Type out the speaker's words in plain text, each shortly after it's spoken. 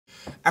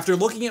After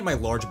looking at my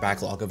large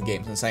backlog of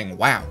games and saying,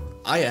 wow,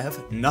 I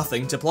have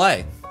nothing to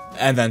play,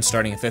 and then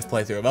starting a 5th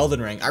playthrough of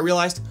Elden Ring, I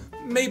realized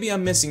maybe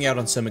I'm missing out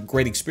on some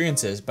great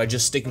experiences by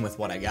just sticking with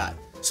what I got.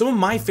 Some of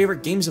my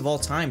favorite games of all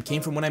time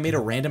came from when I made a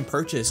random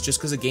purchase just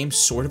because a game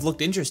sort of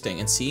looked interesting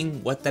and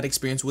seeing what that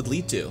experience would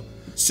lead to.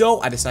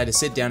 So I decided to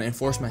sit down and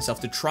force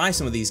myself to try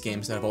some of these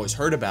games that I've always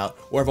heard about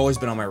or have always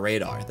been on my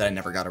radar that I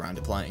never got around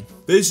to playing.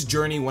 This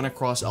journey went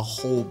across a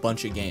whole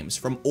bunch of games,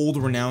 from old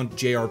renowned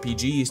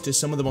JRPGs to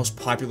some of the most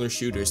popular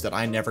shooters that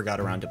I never got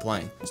around to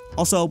playing.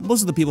 Also,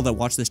 most of the people that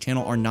watch this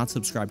channel are not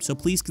subscribed, so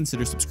please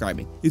consider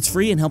subscribing. It's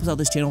free and helps out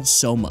this channel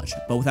so much.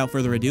 But without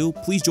further ado,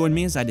 please join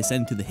me as I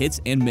descend into the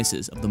hits and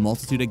misses of the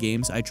multitude of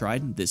games I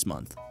tried this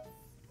month.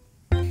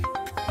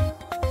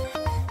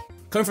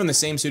 Coming from the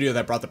same studio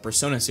that brought the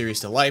Persona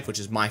series to life, which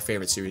is my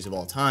favorite series of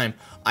all time,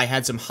 I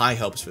had some high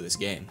hopes for this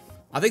game.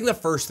 I think the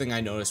first thing I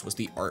noticed was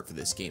the art for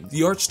this game.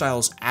 The art style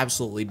is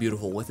absolutely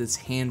beautiful with its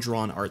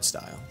hand-drawn art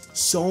style.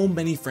 So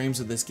many frames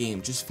of this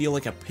game just feel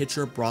like a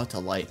picture brought to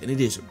life, and it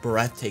is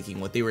breathtaking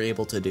what they were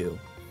able to do.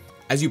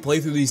 As you play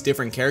through these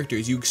different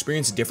characters, you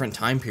experience different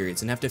time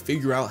periods and have to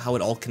figure out how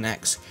it all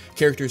connects.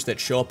 Characters that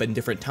show up in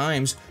different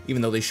times,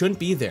 even though they shouldn't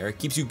be there,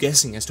 keeps you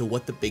guessing as to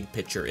what the big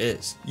picture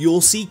is.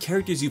 You'll see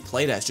characters you've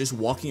played as just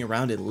walking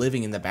around and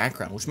living in the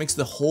background, which makes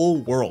the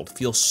whole world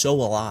feel so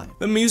alive.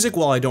 The music,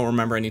 while I don't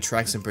remember any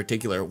tracks in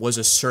particular, was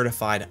a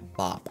certified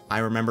bop. I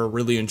remember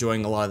really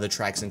enjoying a lot of the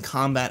tracks in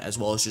combat as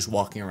well as just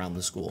walking around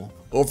the school.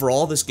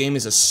 Overall, this game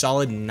is a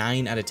solid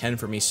 9 out of 10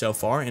 for me so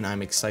far, and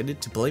I'm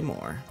excited to play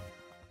more.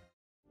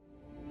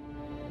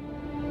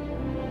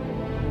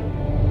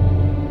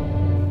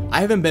 I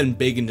haven't been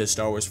big into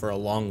Star Wars for a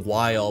long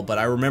while, but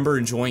I remember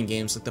enjoying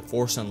games like The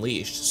Force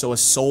Unleashed, so a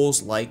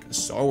Souls-like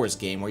Star Wars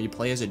game where you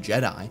play as a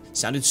Jedi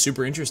sounded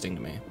super interesting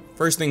to me.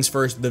 First things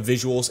first, the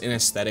visuals and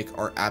aesthetic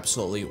are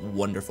absolutely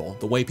wonderful.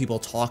 The way people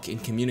talk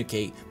and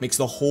communicate makes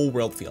the whole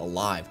world feel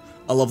alive.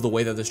 I love the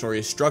way that the story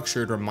is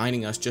structured,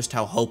 reminding us just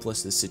how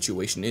hopeless this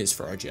situation is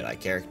for our Jedi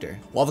character.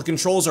 While the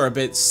controls are a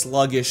bit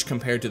sluggish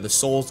compared to the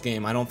Souls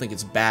game, I don't think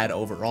it's bad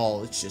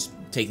overall, it's just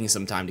taking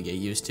some time to get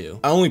used to.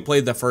 I only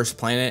played the first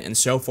planet, and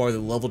so far the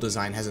level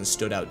design hasn't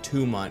stood out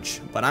too much,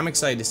 but I'm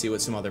excited to see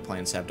what some other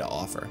planets have to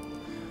offer.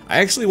 I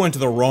actually went to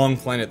the wrong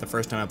planet the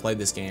first time I played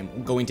this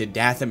game, going to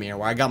Dathomir,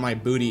 where I got my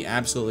booty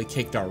absolutely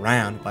kicked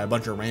around by a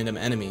bunch of random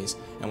enemies,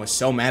 and was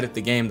so mad at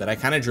the game that I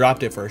kinda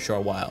dropped it for a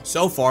short while.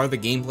 So far, the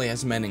gameplay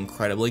hasn't been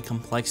incredibly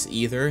complex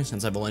either,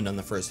 since I've only done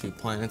the first few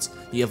planets.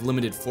 You have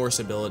limited force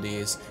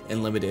abilities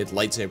and limited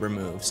lightsaber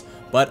moves.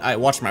 But I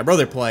watched my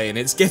brother play, and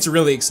it gets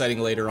really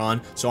exciting later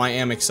on, so I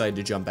am excited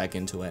to jump back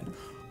into it.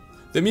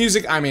 The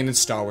music, I mean, it's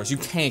Star Wars. You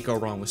can't go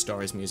wrong with Star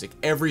Wars music.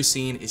 Every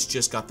scene is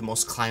just got the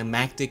most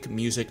climactic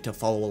music to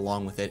follow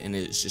along with it, and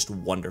it is just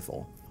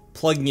wonderful.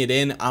 Plugging it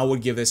in, I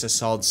would give this a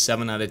solid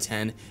 7 out of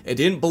 10. It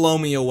didn't blow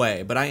me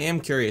away, but I am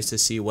curious to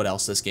see what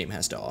else this game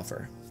has to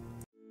offer.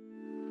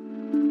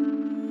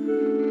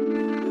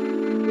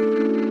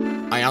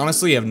 I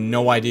honestly have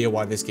no idea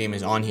why this game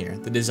is on here.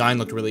 The design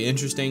looked really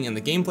interesting, and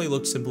the gameplay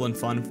looked simple and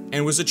fun,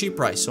 and was a cheap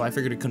price, so I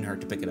figured it couldn't hurt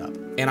to pick it up.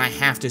 And I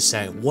have to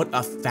say, what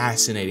a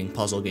fascinating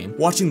puzzle game.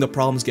 Watching the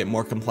problems get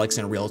more complex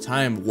in real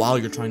time while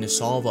you're trying to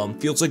solve them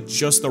feels like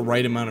just the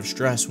right amount of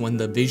stress when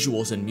the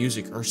visuals and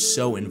music are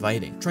so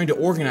inviting. Trying to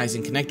organize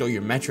and connect all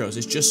your metros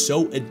is just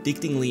so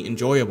addictingly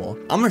enjoyable.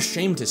 I'm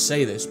ashamed to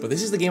say this, but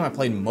this is the game I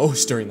played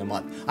most during the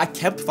month. I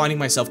kept finding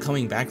myself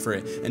coming back for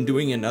it and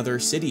doing another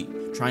city,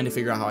 trying to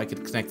figure out how I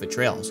could connect the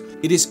trails.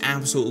 It is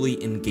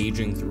absolutely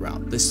engaging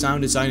throughout. The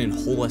sound design and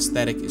whole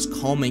aesthetic is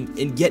calming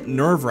and yet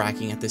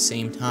nerve-wracking at the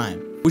same time,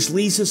 which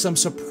leads to some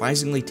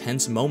surprisingly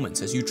tense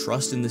moments as you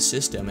trust in the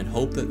system and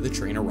hope that the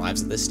train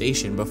arrives at the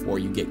station before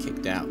you get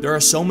kicked out. There are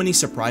so many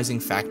surprising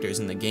factors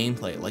in the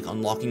gameplay, like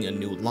unlocking a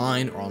new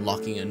line or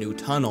unlocking a new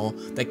tunnel,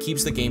 that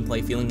keeps the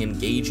gameplay feeling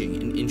engaging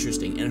and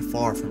interesting and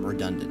far from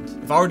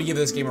redundant. If I were to give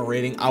this game a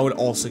rating, I would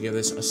also give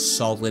this a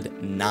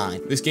solid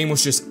 9. This game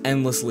was just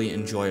endlessly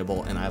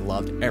enjoyable, and I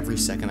loved every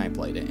second I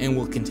played it, and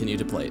will continue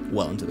to play it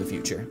well into the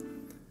future.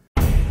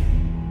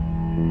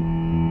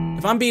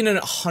 If I'm being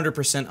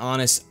 100%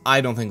 honest,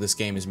 I don't think this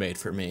game is made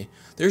for me.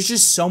 There's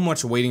just so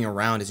much waiting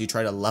around as you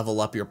try to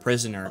level up your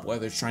prisoner,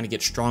 whether it's trying to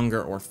get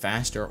stronger or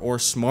faster or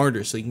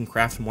smarter so you can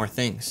craft more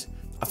things.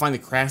 I find the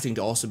crafting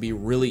to also be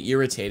really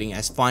irritating,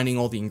 as finding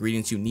all the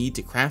ingredients you need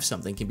to craft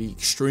something can be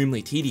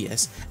extremely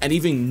tedious, and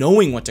even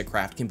knowing what to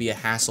craft can be a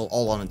hassle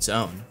all on its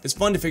own. It's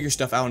fun to figure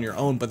stuff out on your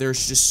own, but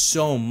there's just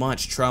so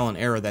much trial and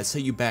error that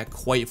set you back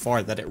quite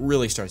far that it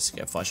really starts to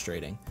get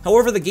frustrating.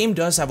 However, the game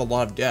does have a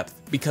lot of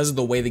depth. Because of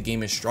the way the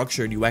game is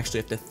structured, you actually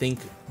have to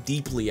think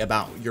deeply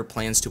about your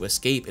plans to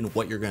escape and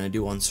what you're going to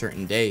do on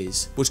certain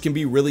days, which can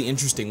be really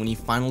interesting when you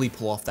finally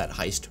pull off that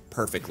heist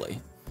perfectly.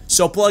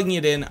 So plugging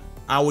it in,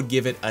 I would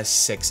give it a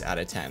 6 out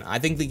of 10. I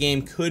think the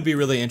game could be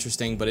really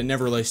interesting, but it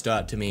never really stood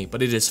out to me,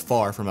 but it is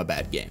far from a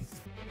bad game.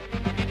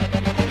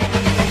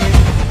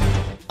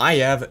 I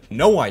have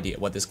no idea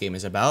what this game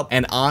is about,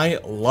 and I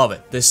love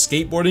it. The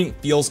skateboarding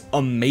feels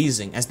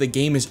amazing, as the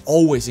game is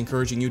always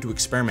encouraging you to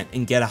experiment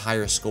and get a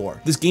higher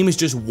score. This game is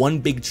just one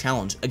big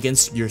challenge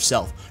against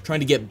yourself, trying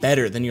to get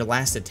better than your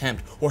last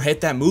attempt, or hit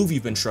that move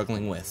you've been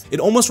struggling with. It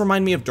almost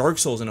reminds me of Dark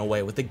Souls in a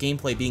way, with the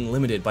gameplay being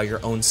limited by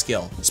your own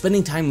skill.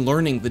 Spending time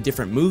learning the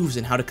different moves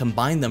and how to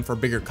combine them for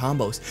bigger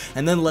combos,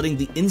 and then letting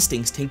the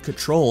instincts take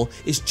control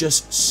is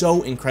just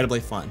so incredibly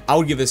fun. I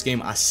would give this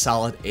game a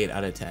solid 8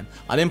 out of 10.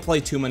 I didn't play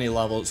too many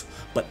levels,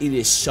 but it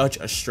is such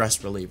a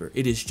stress reliever.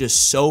 It is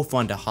just so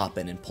fun to hop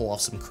in and pull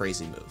off some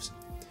crazy moves.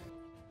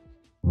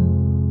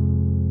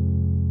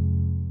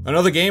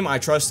 Another game I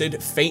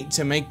trusted fate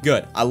to make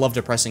good. I love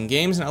depressing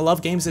games, and I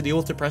love games that deal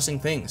with depressing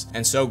things.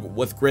 And so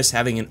with Gris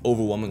having an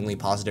overwhelmingly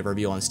positive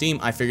review on Steam,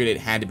 I figured it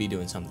had to be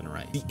doing something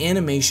right. The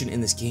animation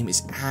in this game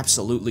is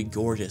absolutely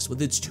gorgeous,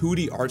 with its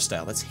 2D art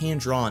style that's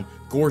hand-drawn,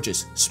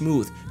 gorgeous,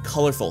 smooth,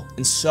 colorful,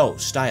 and so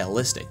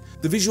stylistic.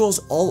 The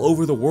visuals all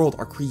over the world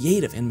are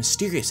creative and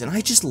mysterious, and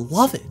I just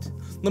love it.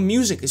 The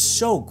music is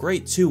so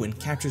great too, and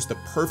captures the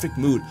perfect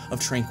mood of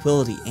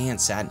tranquility and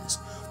sadness.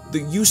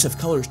 The use of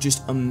color is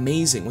just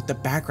amazing, with the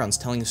backgrounds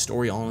telling a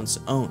story all on its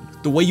own.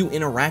 The way you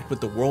interact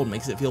with the world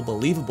makes it feel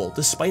believable,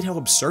 despite how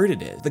absurd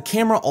it is. The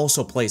camera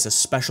also plays a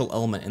special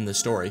element in the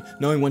story.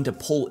 Knowing when to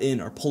pull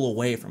in or pull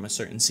away from a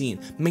certain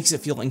scene makes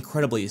it feel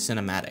incredibly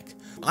cinematic.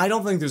 I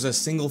don't think there's a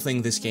single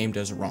thing this game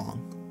does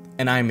wrong,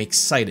 and I'm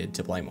excited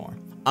to play more.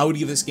 I would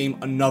give this game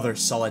another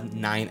solid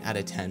 9 out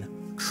of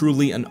 10.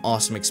 Truly an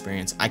awesome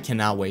experience. I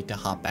cannot wait to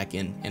hop back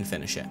in and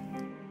finish it.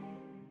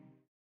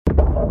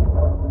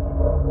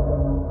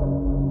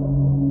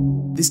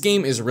 This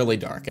game is really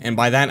dark, and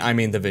by that I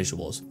mean the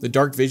visuals. The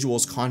dark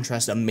visuals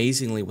contrast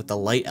amazingly with the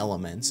light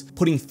elements,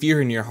 putting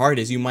fear in your heart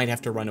as you might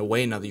have to run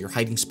away now that your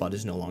hiding spot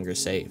is no longer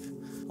safe.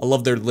 I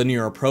love their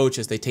linear approach,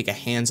 as they take a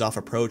hands-off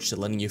approach to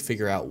letting you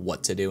figure out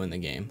what to do in the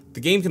game.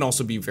 The game can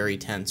also be very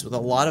tense, with a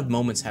lot of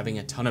moments having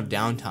a ton of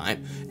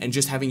downtime and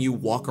just having you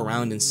walk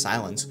around in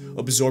silence,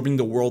 absorbing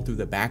the world through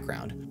the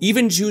background.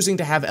 Even choosing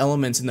to have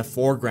elements in the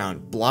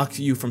foreground block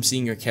you from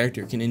seeing your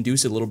character can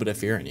induce a little bit of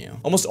fear in you.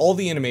 Almost all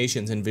the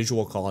animations and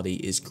visual quality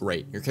is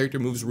great. Your character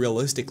moves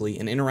realistically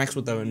and interacts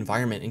with the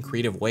environment in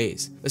creative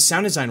ways. The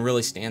sound design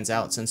really stands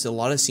out, since a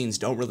lot of scenes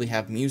don't really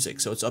have music,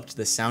 so it's up to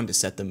the sound to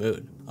set the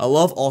mood. I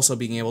love also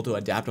being able to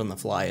adapt on the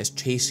fly, as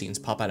chase scenes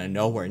pop out of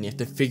nowhere and you have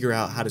to figure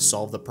out how to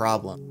solve the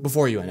problem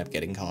before you end up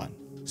getting caught.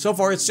 So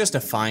far, it's just a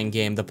fine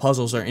game. The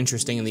puzzles are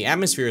interesting and the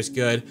atmosphere is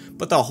good,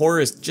 but the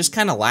horror is just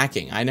kind of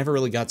lacking. I never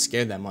really got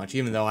scared that much,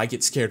 even though I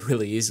get scared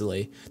really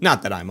easily.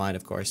 Not that I mind,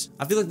 of course.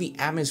 I feel like the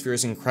atmosphere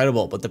is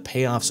incredible, but the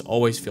payoffs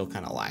always feel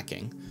kind of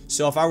lacking.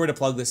 So if I were to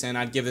plug this in,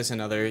 I'd give this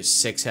another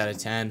 6 out of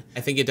 10. I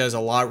think it does a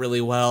lot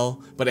really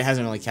well, but it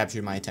hasn't really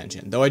captured my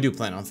attention, though I do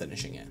plan on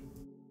finishing it.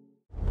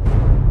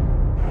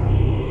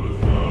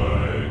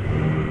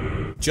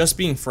 Just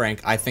being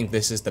frank, I think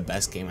this is the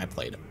best game I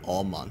played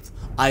all month.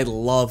 I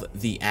love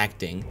the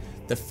acting,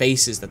 the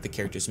faces that the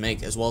characters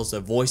make, as well as the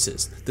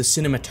voices. The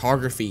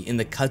cinematography in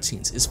the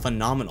cutscenes is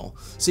phenomenal.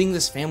 Seeing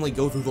this family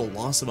go through the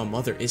loss of a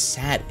mother is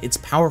sad, it's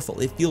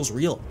powerful, it feels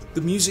real. The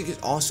music is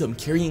awesome,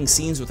 carrying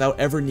scenes without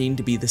ever needing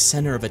to be the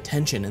center of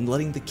attention and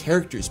letting the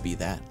characters be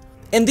that.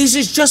 And this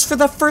is just for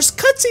the first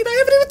cutscene, I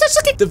haven't even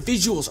touched it. The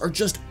visuals are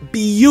just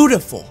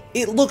beautiful.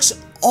 It looks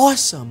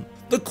awesome.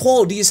 The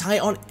quality is high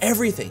on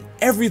everything.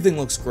 Everything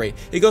looks great.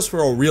 It goes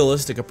for a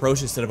realistic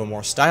approach instead of a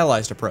more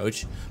stylized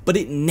approach, but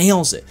it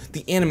nails it.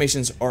 The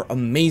animations are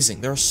amazing.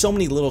 There are so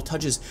many little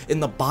touches in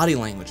the body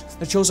language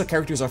that shows how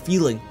characters are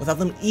feeling without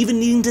them even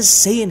needing to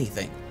say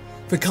anything.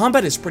 The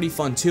combat is pretty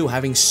fun too,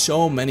 having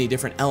so many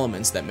different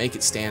elements that make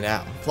it stand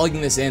out.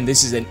 Plugging this in,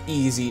 this is an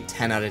easy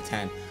 10 out of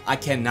 10. I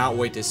cannot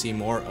wait to see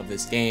more of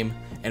this game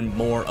and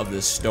more of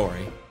this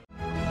story.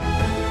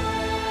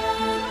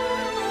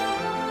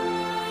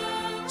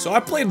 So I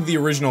played the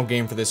original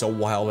game for this a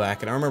while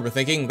back, and I remember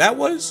thinking, that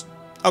was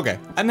okay.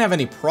 I didn't have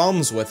any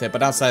problems with it,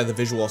 but outside of the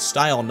visual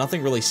style,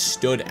 nothing really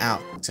stood out,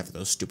 except for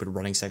those stupid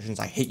running sections.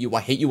 I hate you,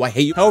 I hate you, I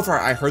hate you. However,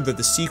 I heard that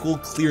the sequel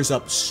clears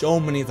up so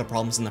many of the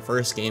problems in the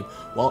first game,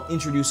 while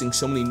introducing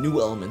so many new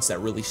elements that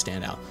really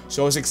stand out.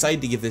 So I was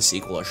excited to give this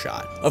sequel a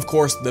shot. Of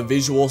course, the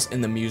visuals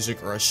and the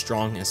music are as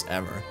strong as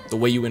ever. The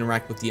way you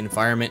interact with the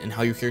environment and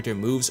how your character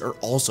moves are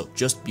also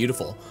just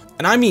beautiful.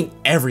 And I mean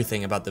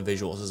everything about the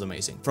visuals is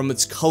amazing. From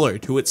its color,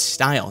 to its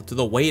style, to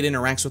the way it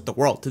interacts with the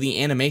world, to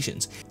the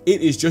animations. It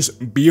is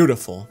just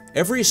beautiful.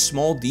 Every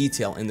small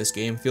detail in this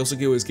game feels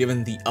like it was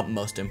given the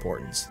utmost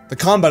importance. The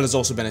combat has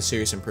also been a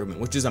serious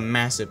improvement, which is a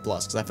massive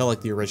plus, because I felt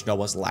like the original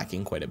was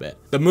lacking quite a bit.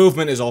 The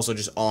movement is also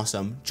just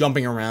awesome.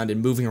 Jumping around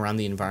and moving around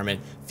the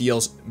environment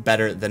feels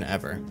better than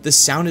ever. The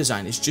sound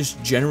design is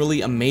just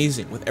generally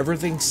amazing, with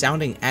everything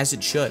sounding as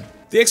it should.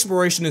 The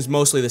exploration is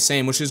mostly the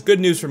same, which is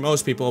good news for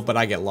most people, but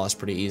I get lost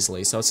pretty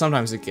easily, so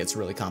sometimes it gets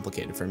really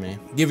complicated for me.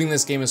 Giving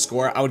this game a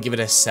score, I would give it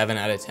a 7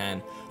 out of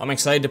 10. I'm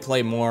excited to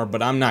play more,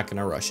 but I'm not going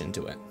to rush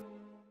into it.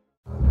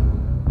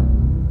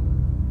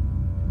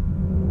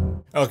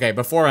 Okay,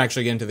 before I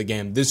actually get into the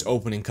game, this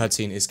opening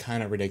cutscene is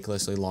kind of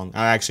ridiculously long.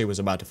 I actually was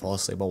about to fall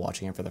asleep while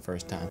watching it for the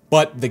first time.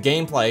 But the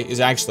gameplay is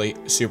actually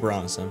super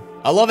awesome.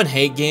 I love and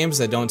hate games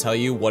that don't tell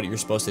you what you're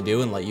supposed to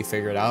do and let you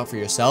figure it out for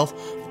yourself,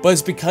 but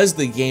it's because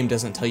the game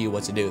doesn't tell you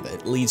what to do that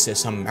it leads to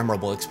some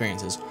memorable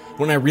experiences.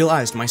 When I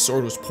realized my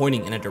sword was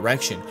pointing in a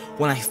direction,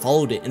 when I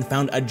followed it and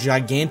found a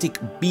gigantic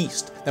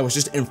beast that was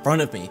just in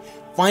front of me,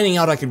 finding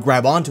out I could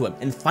grab onto him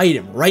and fight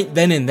him right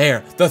then and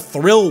there. The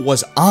thrill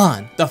was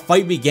on. The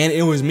fight began.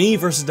 It was me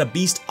versus the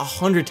beast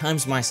 100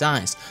 times my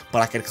size,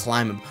 but I could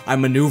climb him. I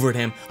maneuvered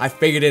him. I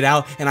figured it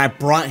out and I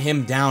brought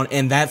him down,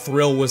 and that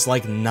thrill was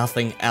like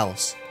nothing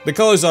else. The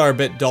colors are a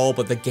bit dull,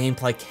 but the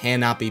gameplay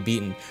cannot be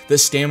beaten. The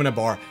stamina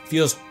bar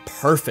feels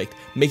perfect,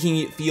 making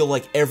it feel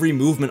like every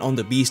movement on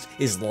the beast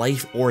is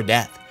life or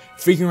death.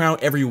 Figuring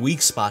out every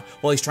weak spot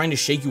while he's trying to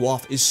shake you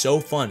off is so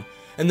fun.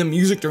 And the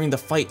music during the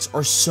fights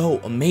are so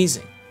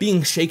amazing.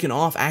 Being shaken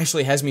off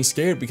actually has me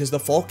scared because the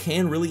fall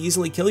can really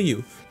easily kill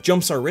you.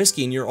 Jumps are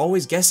risky and you're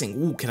always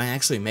guessing, ooh, can I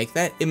actually make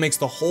that? It makes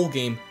the whole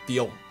game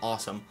feel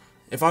awesome.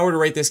 If I were to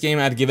rate this game,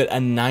 I'd give it a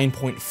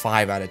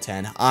 9.5 out of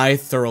 10. I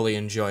thoroughly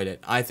enjoyed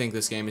it. I think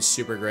this game is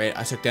super great.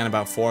 I took down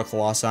about 4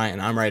 Colossi and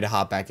I'm ready to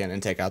hop back in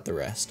and take out the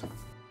rest.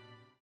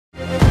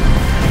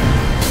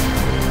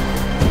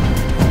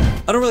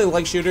 I don't really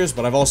like shooters,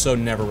 but I've also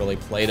never really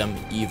played them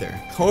either.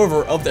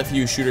 However, of the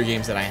few shooter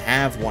games that I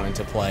have wanted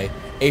to play,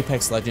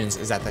 Apex Legends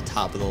is at the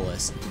top of the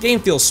list. The game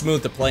feels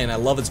smooth to play and I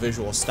love its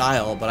visual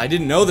style, but I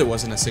didn't know there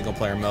wasn't a single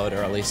player mode,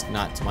 or at least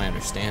not to my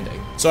understanding.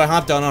 So I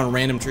hopped on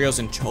random trios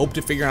and hoped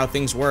to figure out how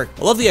things work.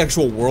 I love the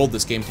actual world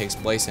this game takes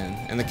place in,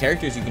 and the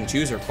characters you can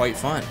choose are quite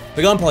fun.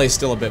 The gunplay is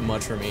still a bit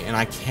much for me, and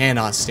I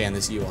cannot stand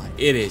this UI.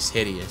 It is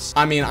hideous.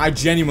 I mean, I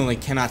genuinely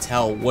cannot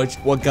tell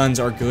what guns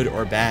are good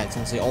or bad,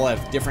 since they all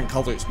have different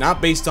colors,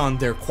 not based on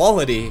their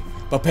quality,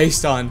 but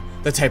based on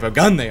the type of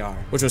gun they are,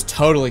 which was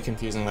totally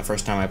confusing the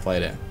first time I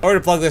played it. If I were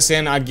to plug this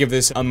in, I'd give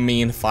this a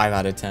mean 5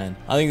 out of 10.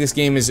 I think this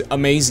game is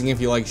amazing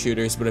if you like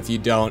shooters, but if you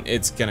don't,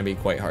 it's gonna be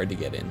quite hard to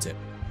get into.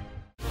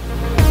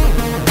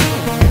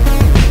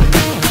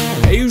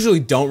 I usually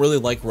don't really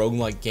like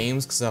roguelike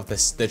games because of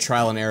the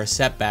trial and error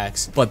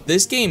setbacks, but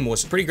this game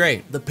was pretty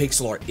great. The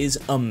pixel art is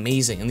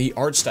amazing, and the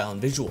art style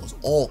and visuals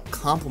all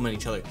complement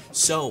each other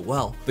so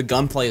well. The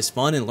gunplay is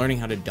fun, and learning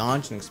how to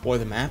dodge and explore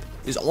the map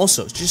is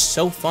also just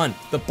so fun.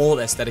 The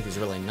bullet aesthetic is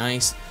really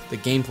nice. The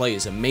gameplay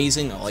is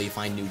amazing. I'll let you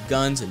find new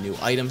guns and new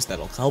items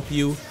that'll help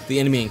you. The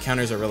enemy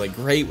encounters are really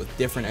great, with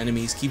different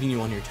enemies keeping you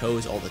on your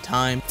toes all the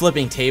time.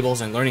 Flipping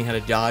tables and learning how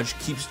to dodge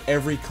keeps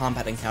every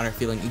combat encounter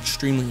feeling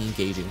extremely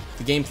engaging.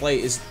 The gameplay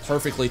is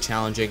perfectly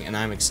challenging, and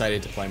I'm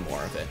excited to play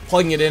more of it.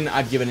 Plugging it in,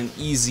 I'd give it an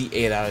easy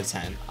 8 out of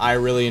 10. I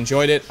really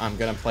enjoyed it. I'm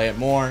gonna play it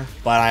more,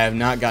 but I have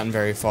not gotten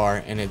very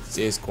far, and it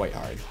is quite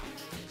hard.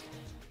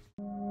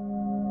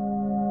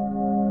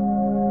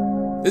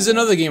 This is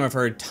another game I've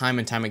heard time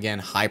and time again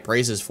high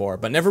praises for,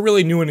 but never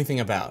really knew anything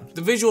about.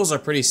 The visuals are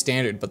pretty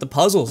standard, but the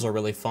puzzles are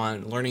really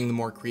fun. Learning the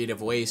more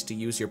creative ways to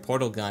use your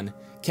portal gun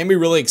can be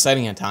really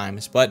exciting at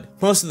times,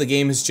 but most of the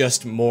game is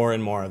just more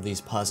and more of these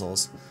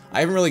puzzles. I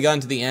haven't really gotten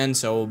to the end,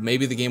 so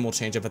maybe the game will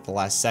change up at the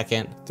last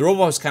second. The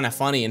robot was kind of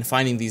funny, and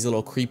finding these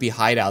little creepy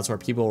hideouts where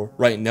people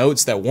write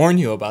notes that warn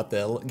you about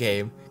the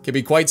game can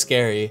be quite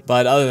scary,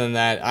 but other than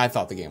that, I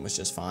thought the game was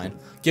just fine.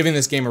 Giving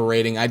this game a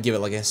rating, I'd give it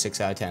like a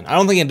 6 out of 10. I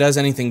don't think it does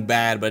anything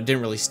bad, but it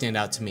didn't really stand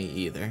out to me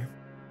either.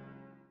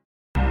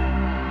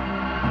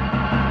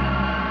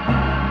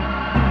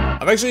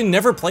 I've actually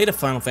never played a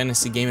Final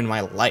Fantasy game in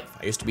my life.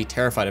 I used to be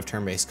terrified of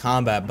turn-based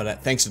combat,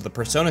 but thanks to the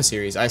Persona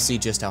series, I see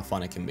just how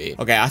fun it can be.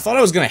 Okay, I thought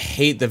I was gonna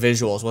hate the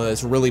visuals with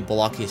its really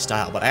blocky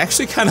style, but I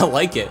actually kind of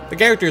like it. The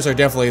characters are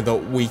definitely the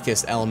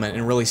weakest element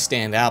and really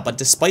stand out, but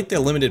despite their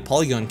limited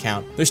polygon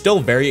count, they're still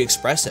very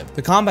expressive.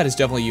 The combat is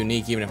definitely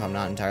unique, even if I'm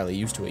not entirely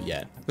used to it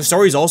yet. The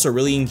story is also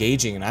really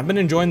engaging, and I've been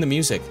enjoying the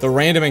music. The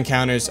random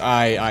encounters,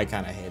 I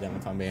kind of hate them,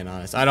 if I'm being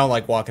honest. I don't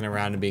like walking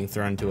around and being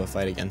thrown into a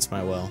fight against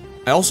my will.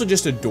 I also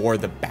just adore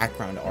the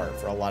background art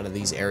for a lot of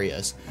these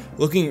areas,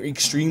 looking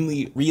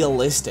extremely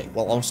realistic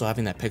while also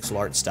having that pixel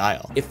art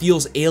style. It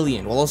feels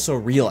alien while also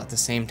real at the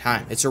same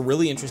time. It's a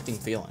really interesting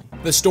feeling.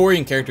 The story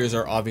and characters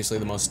are obviously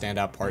the most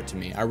standout part to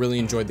me. I really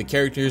enjoyed the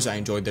characters, I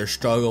enjoyed their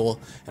struggle,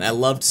 and I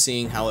loved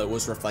seeing how it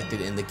was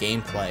reflected in the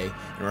gameplay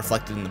and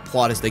reflected in the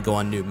plot as they go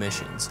on new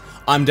missions.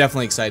 I'm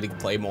definitely excited to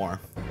play more.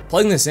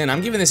 Plugging this in,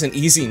 I'm giving this an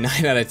easy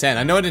 9 out of 10.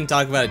 I know I didn't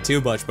talk about it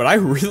too much, but I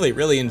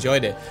really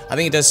enjoyed it. I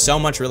think it does so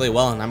much really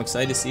well, and I'm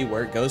excited to see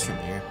where it goes from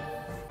here.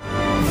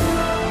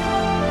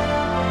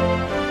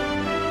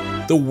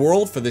 The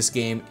world for this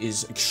game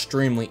is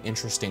extremely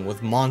interesting,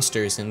 with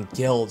monsters and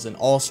guilds and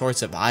all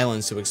sorts of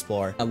islands to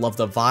explore. I love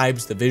the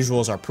vibes, the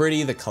visuals are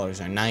pretty, the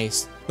colors are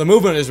nice. The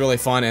movement is really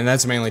fun, and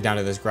that's mainly down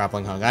to this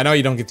grappling hook. I know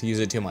you don't get to use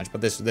it too much, but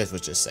this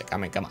was just sick. I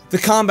mean, come on. The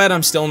combat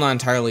I'm still not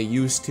entirely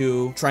used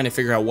to, trying to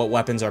figure out what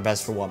weapons are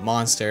best for what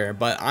monster,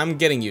 but I'm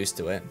getting used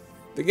to it.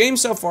 The game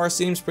so far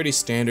seems pretty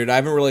standard. I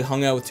haven't really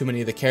hung out with too many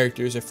of the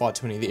characters or fought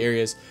too many of the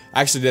areas. I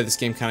actually did this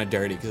game kind of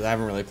dirty because I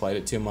haven't really played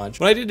it too much.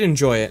 But I did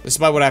enjoy it.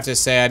 Despite what I have to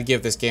say, I'd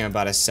give this game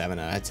about a 7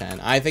 out of 10.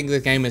 I think the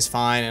game is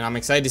fine and I'm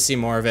excited to see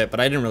more of it, but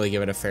I didn't really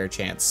give it a fair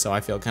chance, so I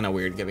feel kind of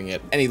weird giving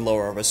it any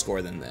lower of a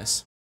score than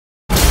this.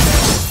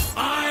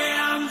 I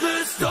am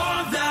the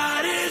storm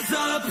that is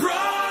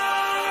approaching.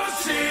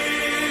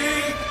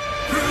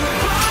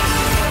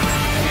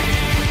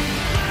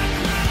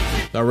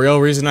 The real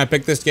reason I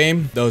picked this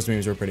game, those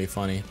memes were pretty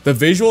funny. The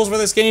visuals for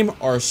this game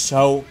are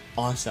so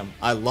awesome.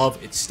 I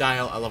love its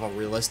style, I love how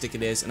realistic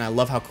it is, and I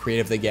love how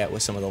creative they get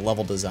with some of the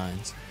level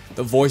designs.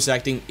 The voice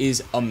acting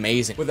is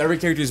amazing, with every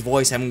character's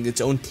voice having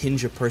its own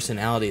tinge of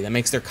personality that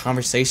makes their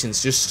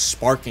conversations just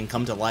spark and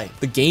come to life.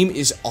 The game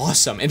is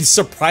awesome, and it's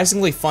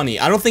surprisingly funny.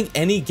 I don't think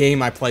any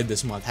game I played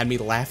this month had me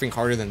laughing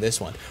harder than this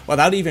one,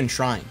 without even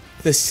trying.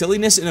 The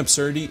silliness and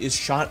absurdity is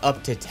shot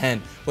up to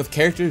 10, with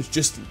characters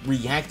just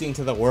reacting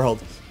to the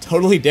world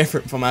totally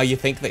different from how you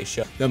think they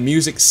should. The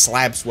music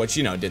slaps, which,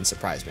 you know, didn't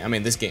surprise me. I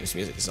mean, this game's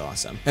music is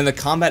awesome. And the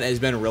combat has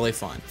been really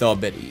fun, though a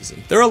bit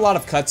easy. There are a lot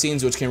of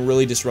cutscenes which can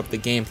really disrupt the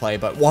gameplay,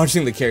 but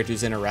watching the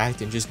characters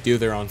interact and just do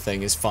their own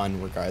thing is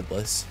fun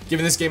regardless.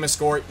 Giving this game a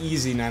score,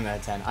 easy 9 out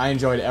of 10. I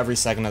enjoyed every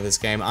second of this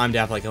game. I'm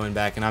definitely coming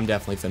back, and I'm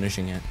definitely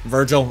finishing it.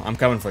 Virgil, I'm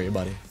coming for you,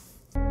 buddy.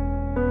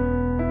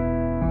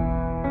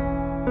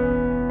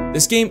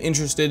 This game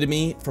interested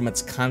me from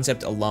its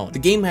concept alone. The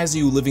game has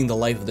you living the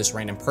life of this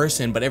random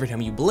person, but every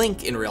time you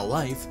blink in real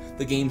life,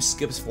 the game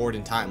skips forward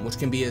in time, which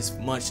can be as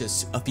much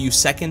as a few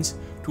seconds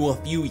to a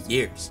few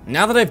years.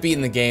 Now that I've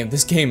beaten the game,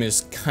 this game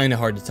is kinda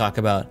hard to talk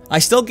about. I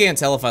still can't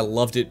tell if I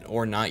loved it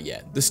or not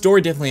yet. The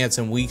story definitely had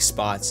some weak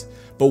spots,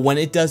 but when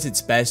it does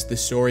its best, the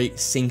story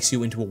sinks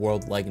you into a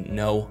world like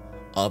no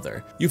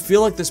other. You feel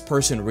like this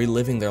person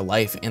reliving their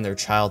life and their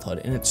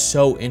childhood, and it's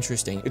so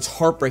interesting. It's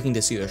heartbreaking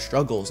to see their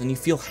struggles, and you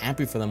feel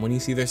happy for them when you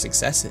see their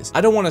successes.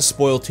 I don't want to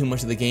spoil too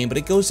much of the game, but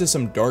it goes to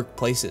some dark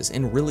places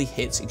and really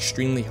hits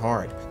extremely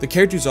hard. The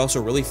characters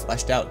also really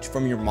fleshed out,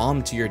 from your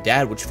mom to your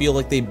dad, which feel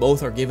like they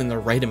both are given the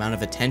right amount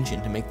of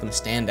attention to make them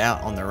stand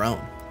out on their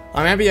own.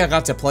 I'm happy I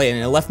got to play it,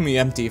 and it left me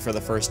empty for the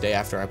first day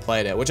after I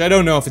played it, which I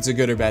don't know if it's a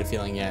good or bad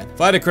feeling yet.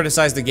 If I had to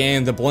criticize the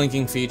game, the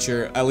blinking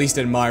feature, at least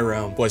in my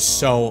room, was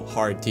so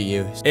hard to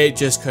use. It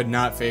just could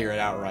not figure it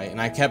out right,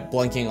 and I kept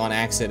blinking on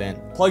accident.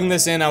 Plugging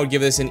this in, I would give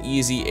this an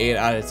easy 8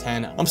 out of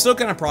 10. I'm still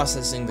kind of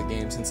processing the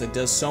game since it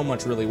does so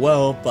much really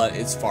well, but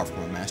it's far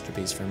from a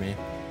masterpiece for me.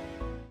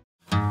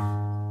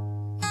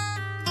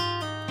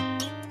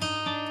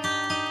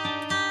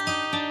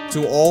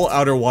 To all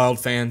Outer Wild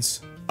fans,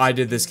 I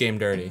did this game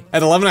dirty.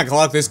 At 11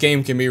 o'clock, this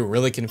game can be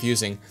really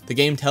confusing. The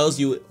game tells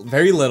you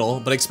very little,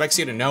 but expects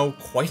you to know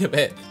quite a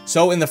bit.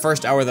 So in the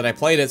first hour that I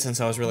played it,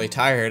 since I was really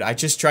tired, I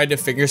just tried to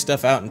figure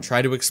stuff out and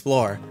try to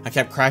explore. I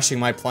kept crashing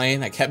my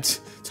plane, I kept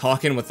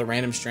talking with the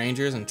random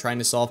strangers and trying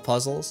to solve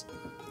puzzles.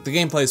 The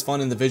gameplay is fun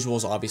and the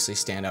visuals obviously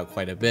stand out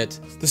quite a bit.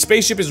 The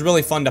spaceship is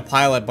really fun to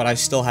pilot, but I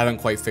still haven't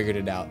quite figured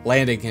it out.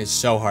 Landing is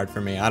so hard for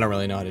me, I don't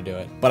really know how to do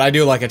it. But I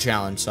do like a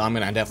challenge, so I'm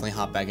gonna definitely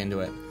hop back into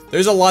it.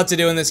 There's a lot to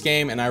do in this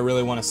game, and I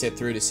really want to sit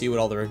through to see what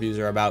all the reviews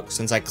are about,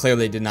 since I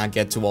clearly did not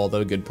get to all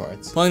the good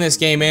parts. Pulling this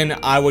game in,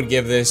 I would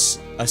give this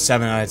a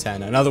 7 out of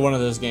 10. Another one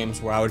of those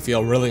games where I would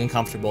feel really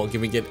uncomfortable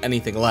giving it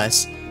anything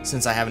less,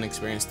 since I haven't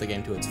experienced the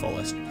game to its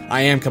fullest.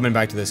 I am coming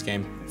back to this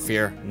game.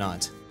 Fear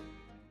not.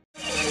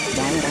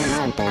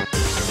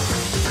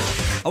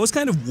 I was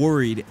kind of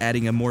worried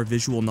adding a more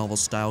visual novel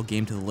style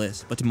game to the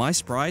list, but to my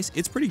surprise,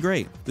 it's pretty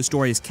great. The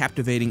story is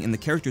captivating and the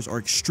characters are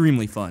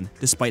extremely fun.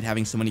 Despite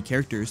having so many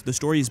characters, the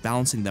story is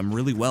balancing them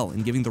really well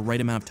and giving the right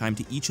amount of time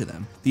to each of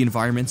them. The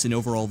environments and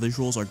overall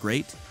visuals are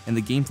great, and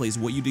the gameplay is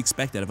what you'd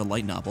expect out of a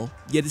light novel,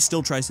 yet it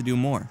still tries to do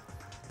more.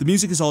 The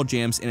music is all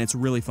jams, and it's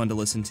really fun to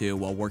listen to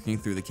while working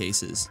through the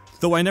cases.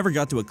 Though I never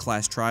got to a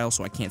class trial,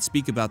 so I can't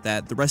speak about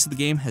that, the rest of the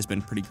game has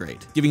been pretty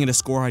great. Giving it a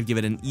score, I'd give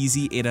it an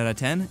easy 8 out of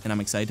 10, and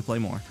I'm excited to play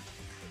more.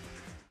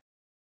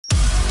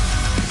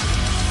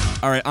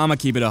 Alright, I'ma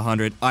keep it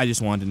 100, I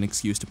just wanted an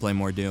excuse to play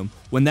more Doom.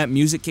 When that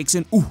music kicks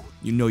in, ooh,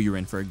 you know you're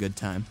in for a good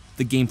time.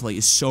 The gameplay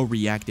is so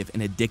reactive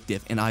and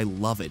addictive, and I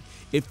love it.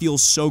 It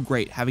feels so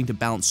great having to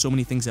balance so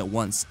many things at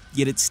once,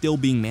 yet it's still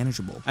being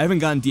manageable. I haven't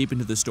gotten deep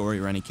into the story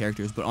or any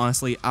characters, but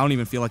honestly, I don't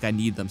even feel like I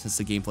need them since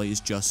the gameplay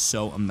is just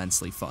so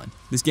immensely fun.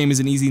 This game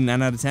is an easy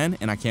 9 out of 10,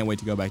 and I can't wait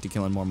to go back to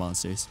killing more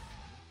monsters.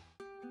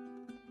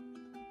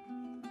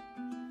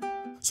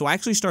 So I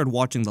actually started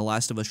watching The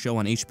Last of Us show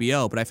on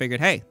HBO, but I figured,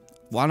 hey,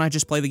 why don't I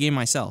just play the game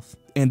myself?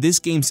 And this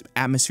game's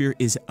atmosphere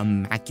is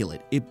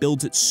immaculate. It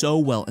builds it so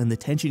well, and the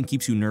tension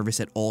keeps you nervous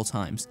at all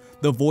times.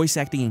 The voice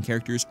acting and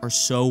characters are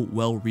so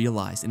well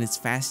realized, and it's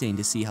fascinating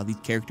to see how these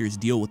characters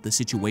deal with the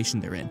situation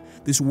they're in.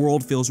 This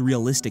world feels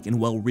realistic and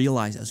well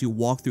realized as you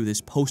walk through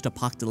this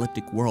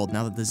post-apocalyptic world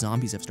now that the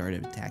zombies have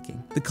started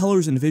attacking. The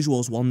colors and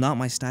visuals, while not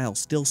my style,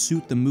 still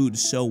suit the mood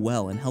so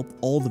well and help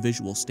all the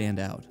visuals stand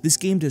out. This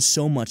game does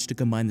so much to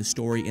combine the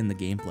story and the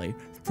gameplay,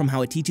 From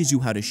how it teaches you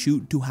how to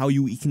shoot to how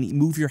you can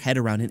move your head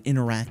around and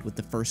interact with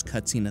the first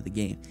cutscene of the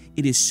game.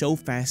 It is so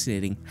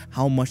fascinating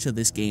how much of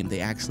this game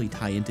they actually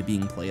tie into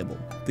being playable.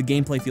 The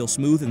gameplay feels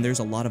smooth and there's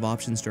a lot of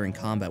options during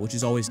combat, which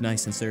is always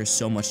nice since there is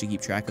so much to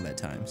keep track of at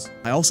times.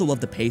 I also love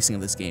the pacing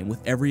of this game,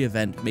 with every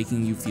event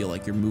making you feel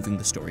like you're moving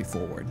the story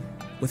forward.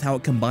 With how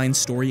it combines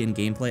story and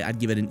gameplay, I'd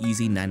give it an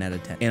easy 9 out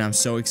of 10, and I'm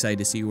so excited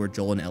to see where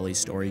Joel and Ellie's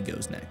story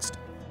goes next.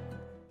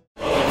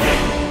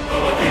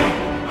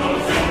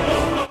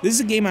 This is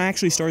a game I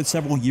actually started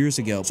several years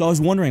ago, so I was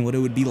wondering what it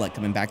would be like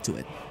coming back to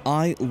it.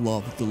 I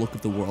love the look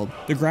of the world.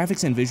 The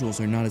graphics and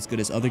visuals are not as good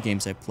as other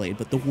games I've played,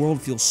 but the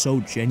world feels so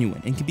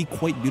genuine and can be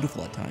quite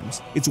beautiful at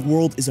times. Its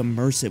world is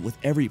immersive, with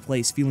every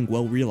place feeling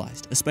well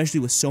realized,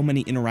 especially with so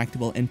many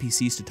interactable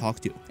NPCs to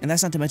talk to, and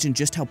that's not to mention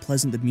just how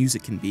pleasant the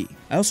music can be.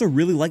 I also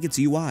really like its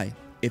UI.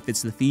 It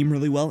fits the theme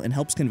really well and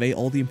helps convey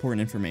all the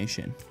important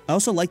information. I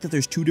also like that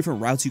there's 2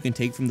 different routes you can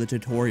take from the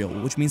tutorial,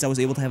 which means I was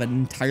able to have an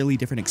entirely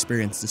different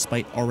experience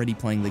despite already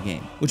playing the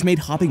game, which made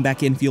hopping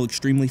back in feel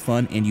extremely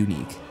fun and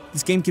unique.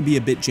 This game can be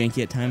a bit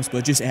janky at times, but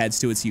it just adds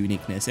to its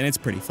uniqueness, and it's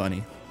pretty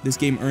funny. This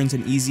game earns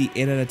an easy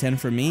 8 out of 10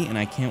 for me, and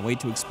I can't wait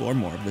to explore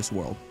more of this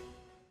world.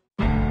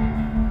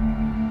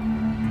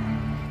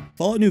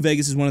 Fallout New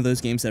Vegas is one of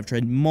those games that I've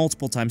tried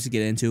multiple times to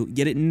get into,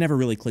 yet it never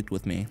really clicked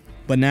with me.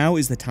 But now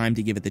is the time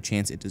to give it the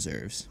chance it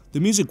deserves. The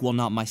music, while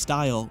not my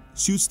style,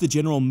 suits the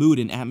general mood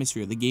and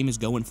atmosphere the game is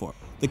going for.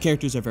 The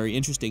characters are very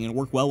interesting and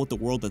work well with the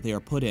world that they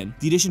are put in.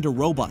 The addition to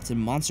robots and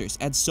monsters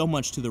adds so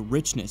much to the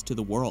richness to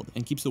the world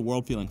and keeps the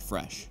world feeling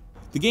fresh.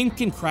 The game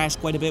can crash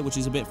quite a bit, which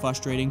is a bit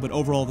frustrating, but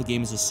overall the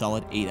game is a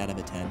solid 8 out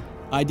of 10.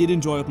 I did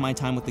enjoy my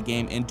time with the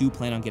game and do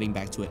plan on getting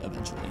back to it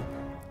eventually.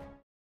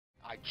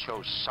 I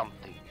chose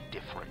something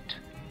different.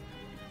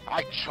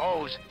 I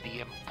chose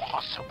the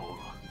impossible.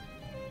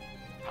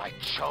 I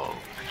chose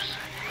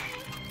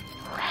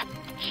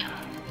rapture.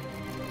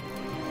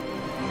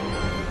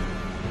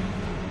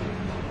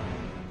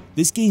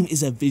 This game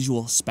is a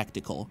visual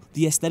spectacle.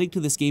 The aesthetic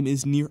to this game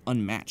is near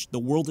unmatched. The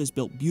world is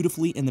built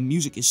beautifully and the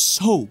music is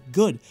so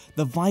good.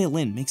 The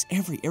violin makes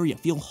every area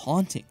feel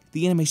haunting.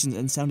 The animations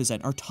and sound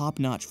design are top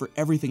notch for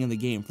everything in the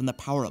game, from the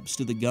power-ups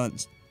to the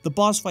guns. The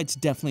boss fights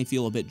definitely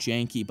feel a bit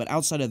janky, but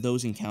outside of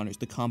those encounters,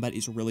 the combat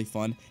is really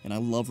fun, and I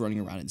love running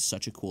around in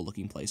such a cool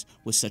looking place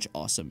with such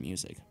awesome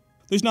music.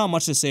 There's not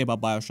much to say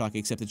about Bioshock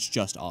except it's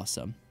just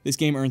awesome. This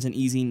game earns an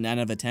easy 9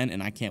 out of 10,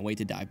 and I can't wait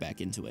to dive back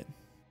into it.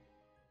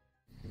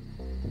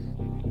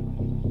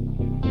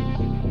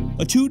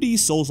 A 2D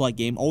Souls-like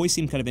game always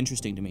seemed kind of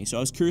interesting to me, so I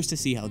was curious to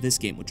see how this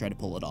game would try to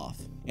pull it off.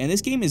 And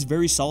this game is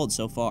very solid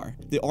so far.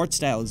 The art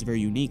style is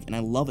very unique, and I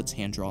love its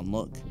hand-drawn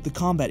look. The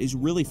combat is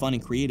really fun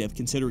and creative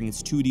considering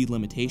its 2D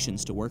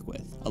limitations to work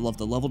with. I love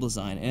the level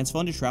design, and it's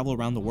fun to travel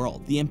around the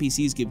world. The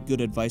NPCs give good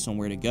advice on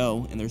where to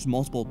go, and there's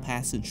multiple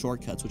paths and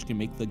shortcuts which can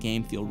make the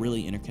game feel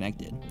really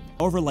interconnected.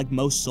 However, like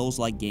most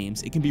Souls-like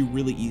games, it can be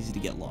really easy to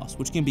get lost,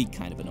 which can be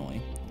kind of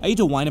annoying. I hate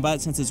to whine about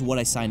it since it's what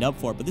I signed up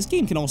for, but this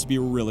game can also be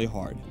really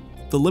hard.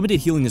 The limited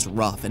healing is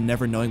rough, and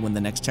never knowing when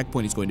the next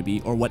checkpoint is going to be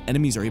or what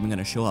enemies are even going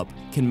to show up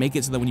can make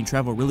it so that when you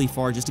travel really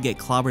far just to get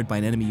clobbered by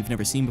an enemy you've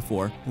never seen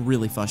before,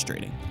 really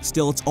frustrating.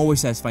 Still, it's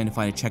always satisfying to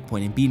find a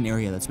checkpoint and beat an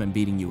area that's been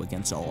beating you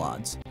against all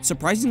odds.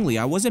 Surprisingly,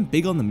 I wasn't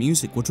big on the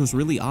music, which was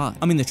really odd.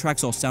 I mean, the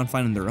tracks all sound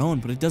fine on their own,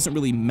 but it doesn't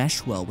really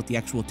mesh well with the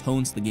actual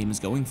tones the game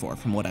is going for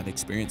from what I've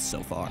experienced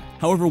so far.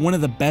 However, one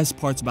of the best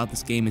parts about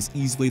this game is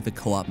easily the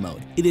co-op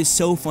mode. It is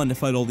so fun to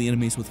fight all the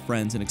enemies with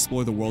friends and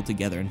explore the world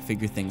together and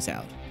figure things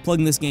out.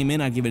 Plugging this game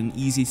in, I'd give it an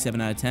easy 7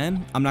 out of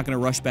 10. I'm not going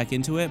to rush back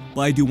into it,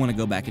 but I do want to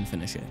go back and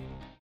finish it.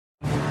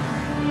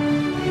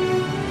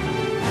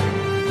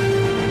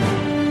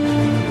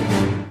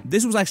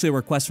 This was actually a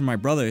request from my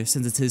brother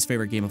since it's his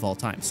favorite game of all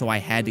time, so I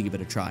had to give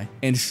it a try.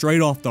 And straight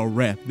off the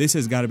rip, this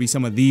has got to be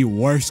some of the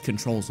worst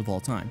controls of all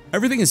time.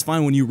 Everything is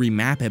fine when you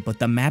remap it, but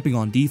the mapping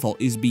on default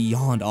is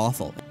beyond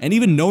awful. And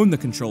even knowing the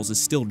controls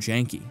is still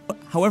janky.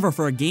 However,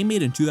 for a game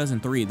made in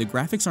 2003, the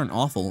graphics aren't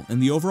awful,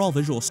 and the overall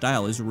visual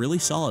style is really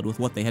solid with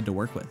what they had to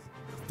work with.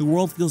 The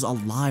world feels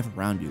alive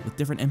around you, with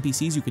different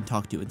NPCs you can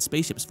talk to and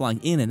spaceships flying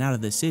in and out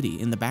of the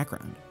city in the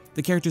background.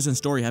 The characters and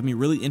story have me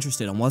really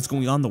interested on what's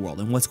going on in the world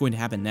and what's going to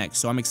happen next,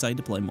 so I'm excited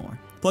to play more.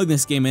 Plugging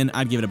this game in,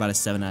 I'd give it about a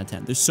 7 out of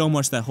 10. There's so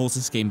much that holds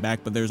this game back,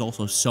 but there's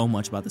also so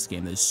much about this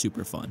game that is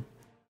super fun.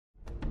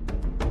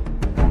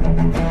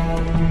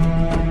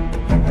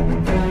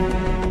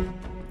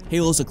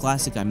 Halo's a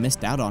classic I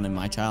missed out on in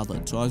my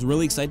childhood, so I was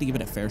really excited to give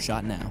it a fair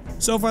shot now.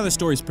 So far the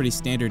story is pretty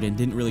standard and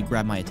didn't really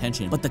grab my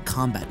attention, but the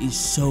combat is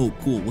so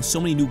cool with so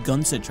many new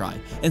guns to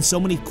try, and so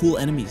many cool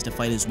enemies to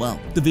fight as well.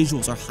 The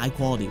visuals are high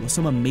quality with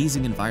some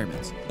amazing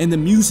environments, and the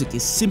music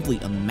is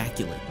simply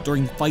immaculate.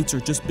 During fights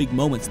or just big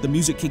moments, the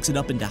music kicks it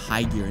up into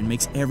high gear and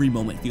makes every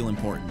moment feel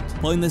important.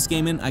 Playing this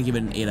game in, I give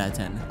it an 8 out of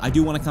 10. I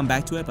do want to come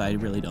back to it, but I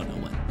really don't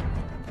know when.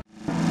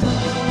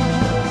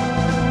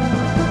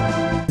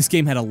 This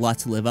game had a lot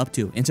to live up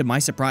to, and to my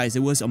surprise,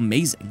 it was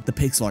amazing. The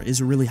pixel art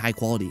is really high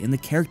quality, and the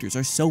characters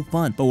are so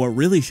fun, but what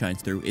really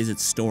shines through is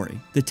its story.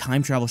 The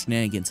time travel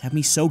shenanigans have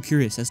me so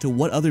curious as to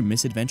what other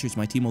misadventures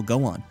my team will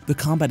go on. The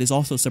combat is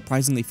also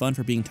surprisingly fun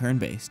for being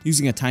turn-based,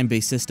 using a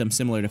time-based system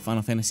similar to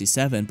Final Fantasy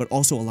VII, but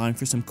also allowing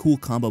for some cool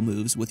combo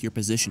moves with your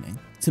positioning.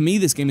 To me,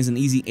 this game is an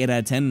easy 8 out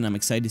of 10, and I'm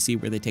excited to see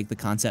where they take the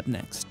concept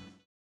next.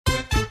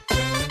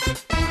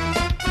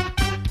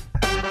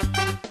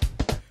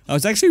 I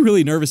was actually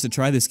really nervous to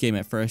try this game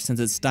at first since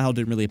its style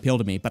didn't really appeal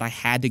to me, but I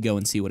had to go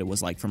and see what it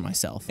was like for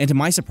myself. And to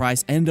my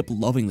surprise, I ended up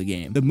loving the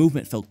game. The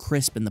movement felt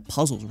crisp and the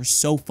puzzles were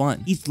so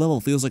fun. Each level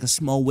feels like a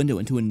small window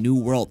into a new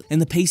world,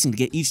 and the pacing to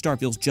get each star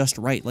feels just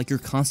right, like you're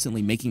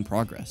constantly making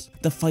progress.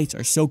 The fights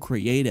are so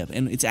creative,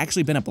 and it's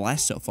actually been a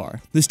blast so far.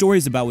 The story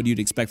is about what you'd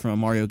expect from a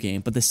Mario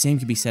game, but the same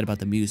can be said about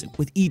the music,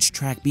 with each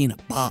track being a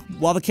bop.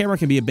 While the camera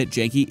can be a bit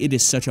janky, it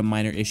is such a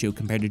minor issue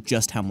compared to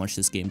just how much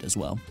this game does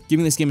well.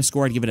 Giving this game a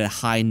score, I'd give it a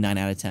high 9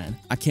 out of 10.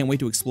 I can't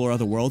wait to explore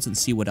other worlds and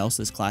see what else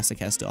this classic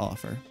has to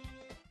offer.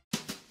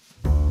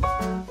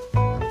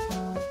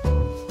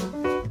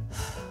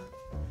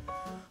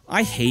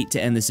 I hate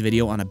to end this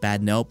video on a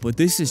bad note, but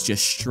this is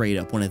just straight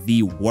up one of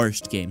the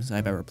worst games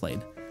I've ever played.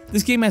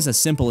 This game has a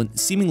simple and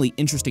seemingly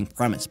interesting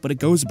premise, but it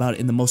goes about it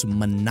in the most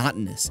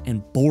monotonous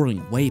and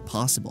boring way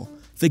possible.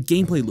 The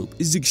gameplay loop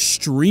is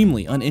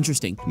extremely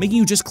uninteresting, making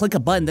you just click a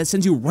button that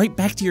sends you right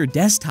back to your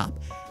desktop,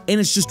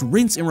 and it's just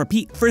rinse and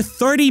repeat for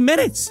 30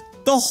 minutes!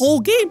 The whole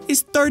game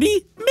is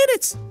 30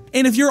 minutes!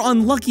 And if you're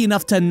unlucky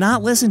enough to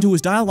not listen to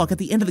his dialogue at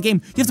the end of the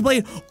game, you have to play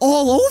it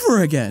all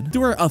over again.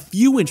 There were a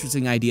few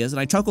interesting ideas, and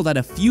I chuckled at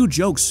a few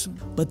jokes,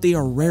 but they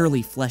are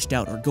rarely fleshed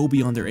out or go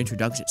beyond their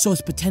introduction, so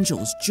its potential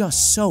is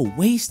just so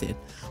wasted.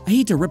 I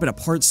hate to rip it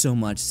apart so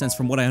much, since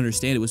from what I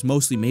understand, it was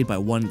mostly made by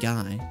one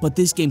guy, but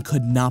this game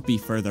could not be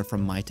further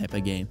from my type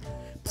of game.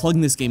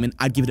 Plugging this game in,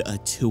 I'd give it a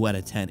 2 out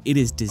of 10. It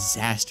is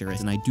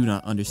disastrous, and I do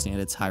not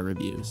understand its high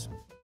reviews.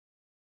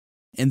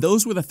 And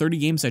those were the 30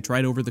 games I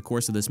tried over the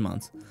course of this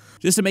month.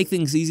 Just to make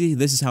things easy,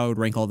 this is how I would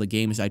rank all the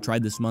games I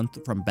tried this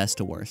month from best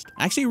to worst.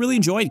 I actually really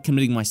enjoyed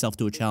committing myself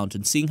to a challenge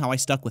and seeing how I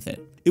stuck with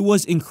it. It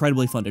was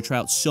incredibly fun to try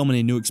out so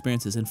many new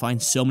experiences and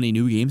find so many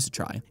new games to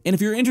try. And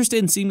if you're interested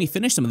in seeing me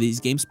finish some of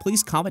these games,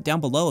 please comment down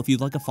below if you'd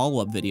like a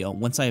follow-up video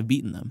once I have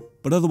beaten them.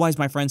 But otherwise,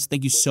 my friends,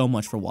 thank you so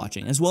much for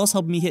watching, as well as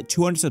helping me hit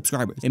 200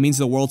 subscribers. It means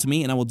the world to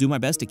me, and I will do my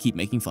best to keep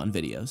making fun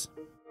videos.